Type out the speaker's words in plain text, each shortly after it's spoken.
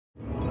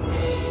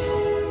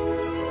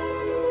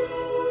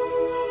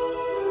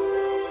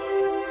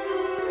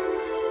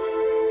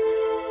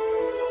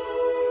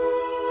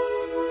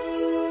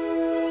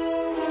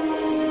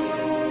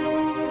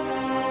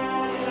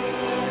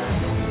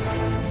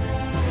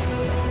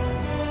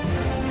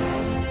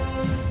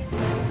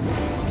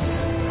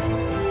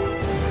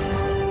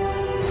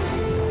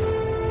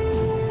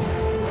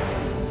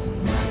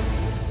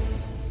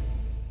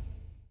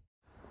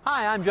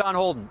I'm John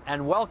Holden,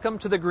 and welcome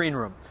to the Green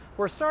Room.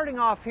 We're starting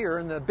off here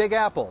in the Big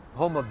Apple,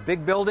 home of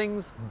big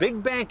buildings,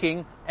 big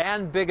banking,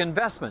 and big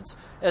investments,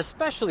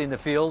 especially in the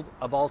field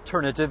of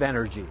alternative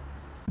energy.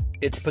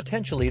 It's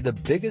potentially the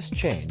biggest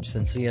change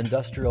since the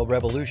Industrial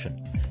Revolution,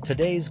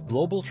 today's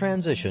global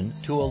transition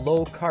to a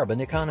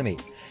low-carbon economy.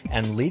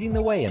 And leading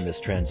the way in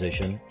this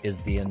transition is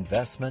the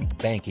investment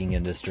banking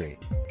industry.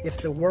 If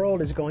the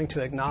world is going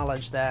to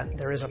acknowledge that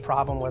there is a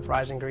problem with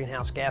rising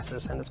greenhouse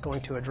gases and it's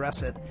going to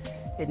address it,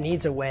 it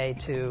needs a way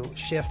to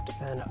shift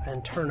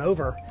and turn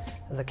over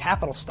the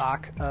capital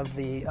stock of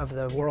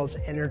the world's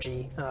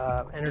energy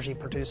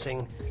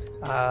producing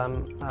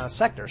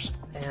sectors,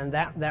 and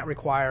that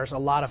requires a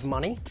lot of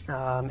money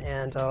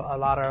and a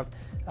lot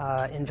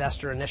of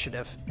investor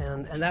initiative,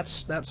 and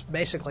that's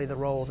basically the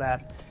role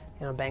that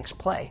banks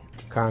play.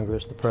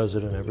 Congress, the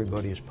president,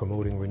 everybody is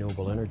promoting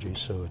renewable energy,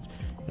 so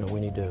we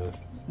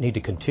need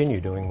to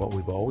continue doing what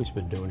we've always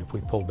been doing. If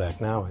we pull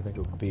back now, I think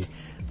it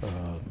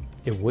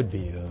would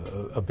be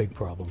a big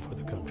problem for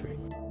the country.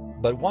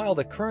 But while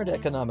the current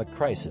economic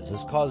crisis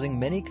is causing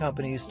many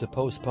companies to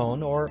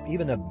postpone or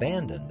even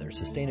abandon their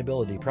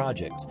sustainability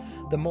projects,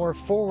 the more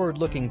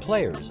forward-looking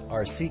players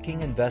are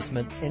seeking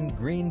investment in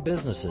green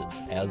businesses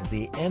as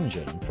the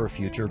engine for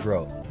future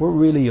growth. We're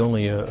really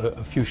only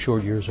a few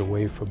short years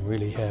away from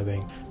really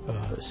having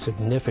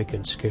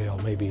significant scale,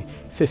 maybe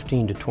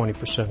 15 to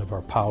 20% of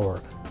our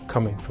power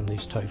coming from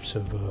these types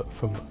of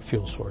from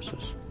fuel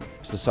sources.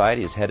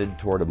 Society is headed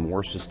toward a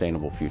more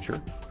sustainable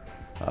future.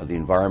 The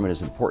environment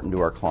is important to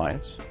our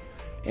clients,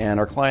 and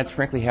our clients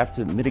frankly have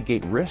to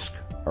mitigate risk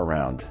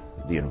around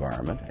the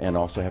environment and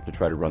also have to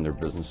try to run their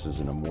businesses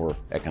in a more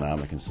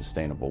economic and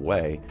sustainable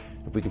way.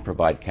 If we can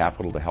provide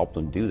capital to help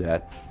them do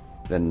that,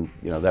 then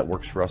that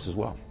works for us as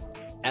well.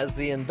 As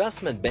the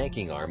investment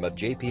banking arm of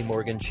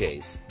jpmorgan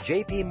Chase,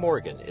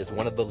 jpmorgan is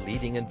one of the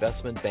leading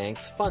investment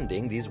banks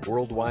funding these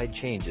worldwide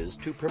changes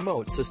to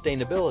promote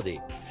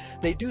sustainability.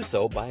 They do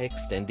so by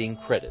extending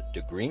credit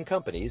to green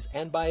companies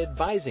and by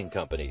advising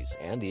companies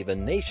and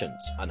even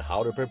nations on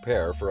how to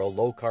prepare for a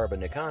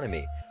low-carbon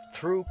economy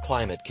through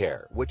Climate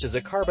Care, which is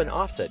a carbon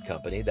offset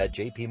company that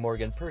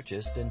jpmorgan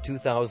purchased in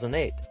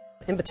 2008.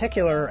 In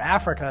particular,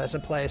 Africa is a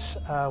place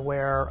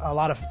where a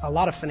lot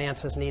of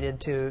finance is needed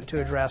to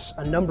address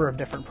a number of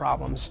different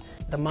problems.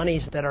 The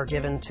monies that are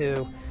given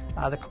to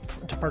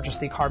purchase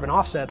the carbon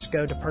offsets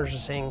go to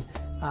purchasing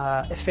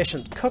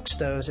efficient cook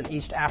stoves in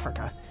East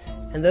Africa.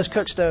 And those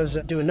cook stoves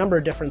do a number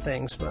of different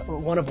things, but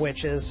one of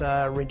which is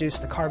reduce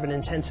the carbon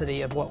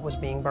intensity of what was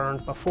being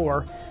burned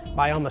before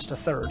by almost a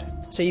third.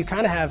 So you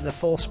kind of have the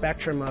full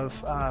spectrum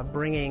of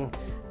bringing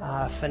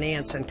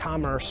finance and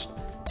commerce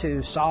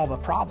to solve a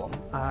problem.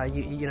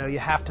 You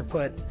have to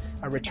put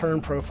a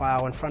return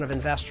profile in front of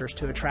investors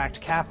to attract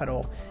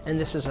capital, and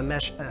this is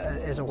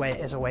a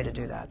way to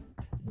do that.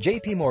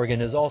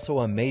 jpmorgan is also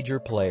a major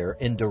player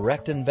in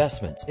direct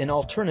investments in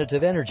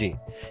alternative energy,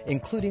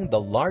 including the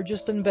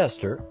largest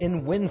investor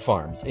in wind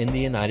farms in the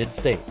United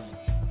States.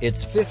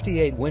 Its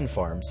 58 wind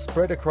farms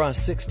spread across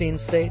 16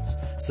 states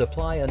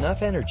supply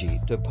enough energy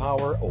to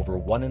power over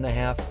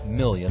 1.5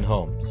 million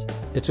homes.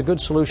 It's a good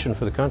solution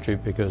for the country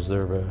because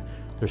they're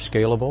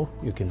scalable.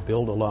 You can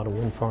build a lot of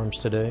wind farms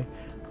today.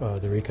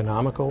 They're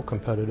economical,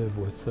 competitive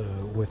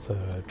with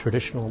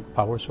traditional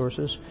power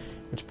sources.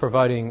 It's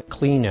providing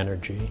clean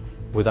energy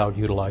without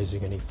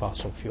utilizing any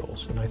fossil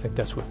fuels, and I think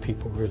that's what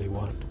people really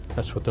want.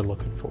 That's what they're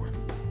looking for.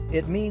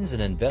 It means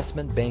an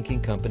investment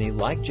banking company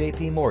like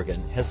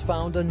jpmorgan has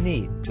found a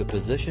need to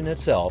position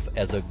itself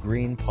as a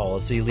green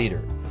policy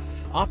leader,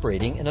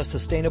 operating in a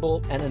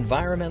sustainable and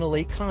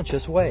environmentally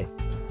conscious way,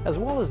 as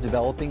well as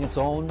developing its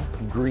own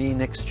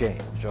green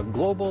exchange, a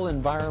global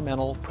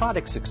environmental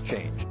products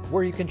exchange,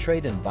 where you can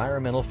trade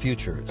environmental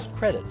futures,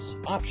 credits,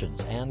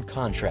 options, and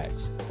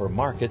contracts for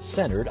markets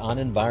centered on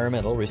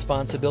environmental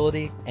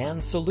responsibility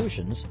and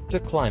solutions to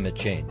climate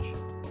change.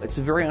 It's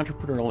a very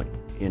entrepreneurial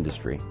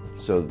industry,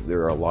 so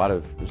there's a lot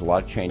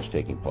of change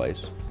taking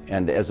place.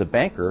 And as a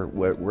banker,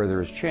 where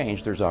there is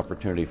change, there's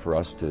opportunity for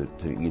us to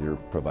either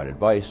provide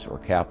advice or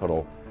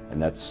capital,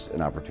 and that's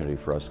an opportunity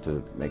for us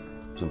to make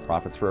some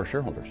profits for our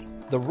shareholders.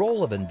 The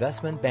role of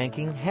investment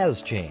banking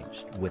has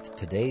changed with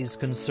today's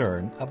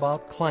concern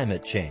about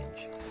climate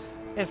change.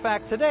 In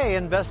fact, today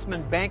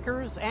investment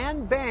bankers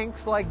and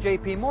banks like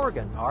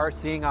jpmorgan are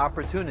seeing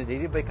opportunity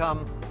to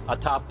become a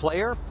top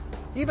player,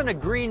 even a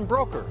green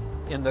broker,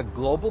 in the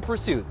global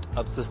pursuit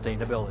of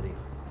sustainability.